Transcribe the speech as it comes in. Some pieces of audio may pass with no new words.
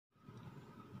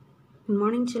Good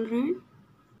morning, children.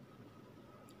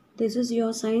 This is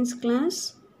your science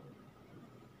class.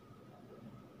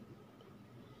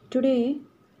 Today,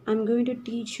 I'm going to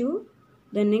teach you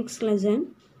the next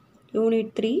lesson,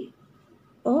 Unit 3,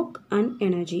 Work and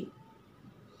Energy.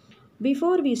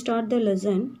 Before we start the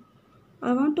lesson,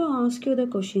 I want to ask you the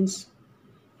questions.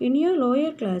 In your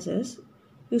lower classes,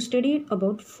 you studied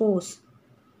about force.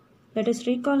 Let us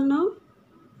recall now.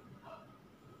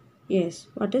 Yes,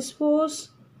 what is force?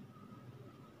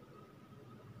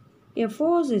 A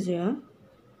force is a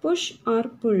push or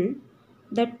pull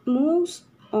that moves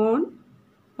on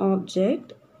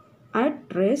object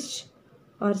at rest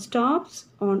or stops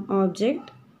on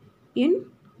object in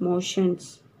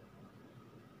motions.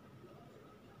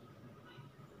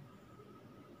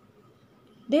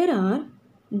 There are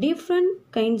different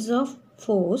kinds of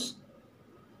force.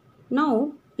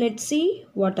 Now let's see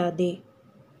what are they.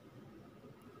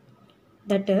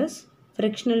 That is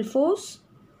frictional force,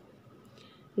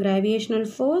 gravitational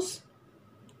force,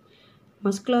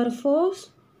 muscular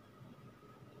force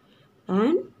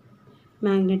and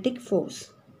magnetic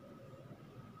force.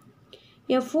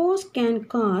 A force can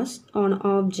cause an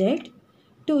object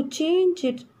to change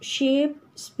its shape,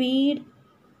 speed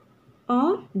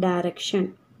or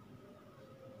direction.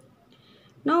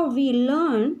 Now we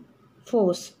learn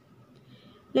force.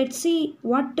 Let's see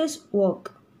what is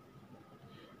work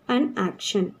and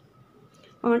action.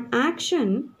 An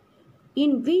action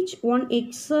in which one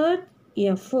exerts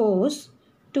a force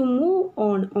to move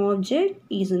an object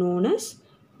is known as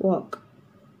work.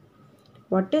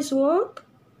 What is work?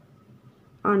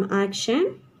 An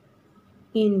action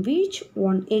in which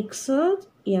one exerts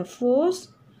a force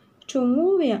to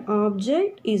move an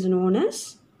object is known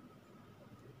as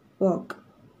work.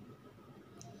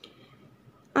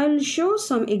 I will show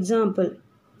some example.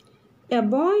 A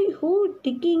boy who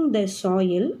digging the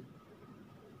soil.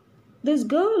 This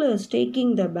girl is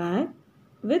taking the bag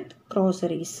with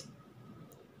groceries.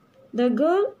 The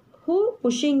girl who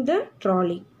pushing the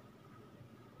trolley.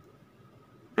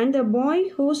 And the boy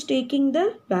who's taking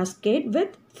the basket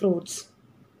with fruits.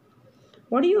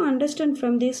 What do you understand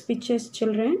from these pictures,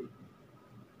 children?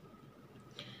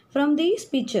 From these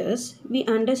pictures, we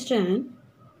understand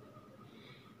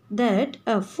that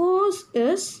a force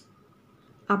is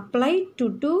applied to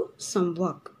do some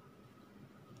work.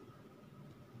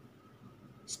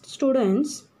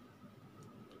 Students,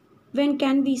 when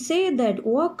can we say that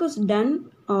work is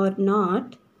done or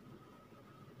not?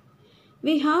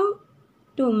 We have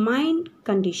two main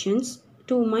conditions.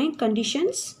 Two main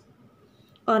conditions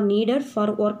are needed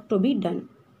for work to be done.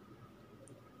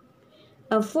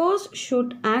 A force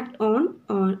should act on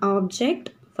an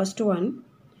object, first one.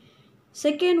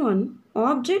 Second one,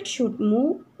 object should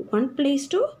move one place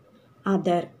to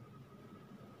other.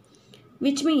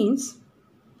 Which means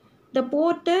the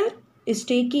porter is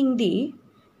taking the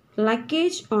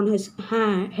luggage on his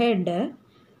head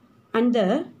and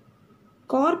the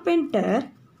carpenter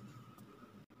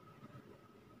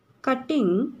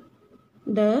cutting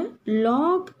the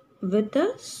log with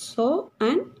a saw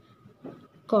and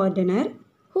gardener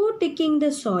who digging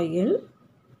the soil.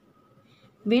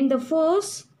 When the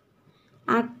force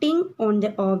acting on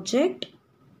the object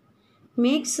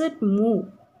makes it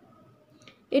move,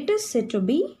 it is said to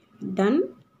be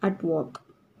done at work.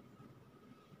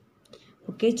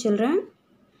 Okay, children,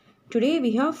 today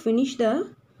we have finished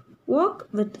the work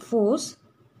with force.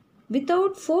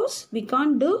 Without force, we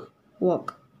can't do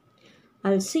work.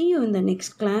 I'll see you in the next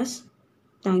class.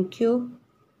 Thank you.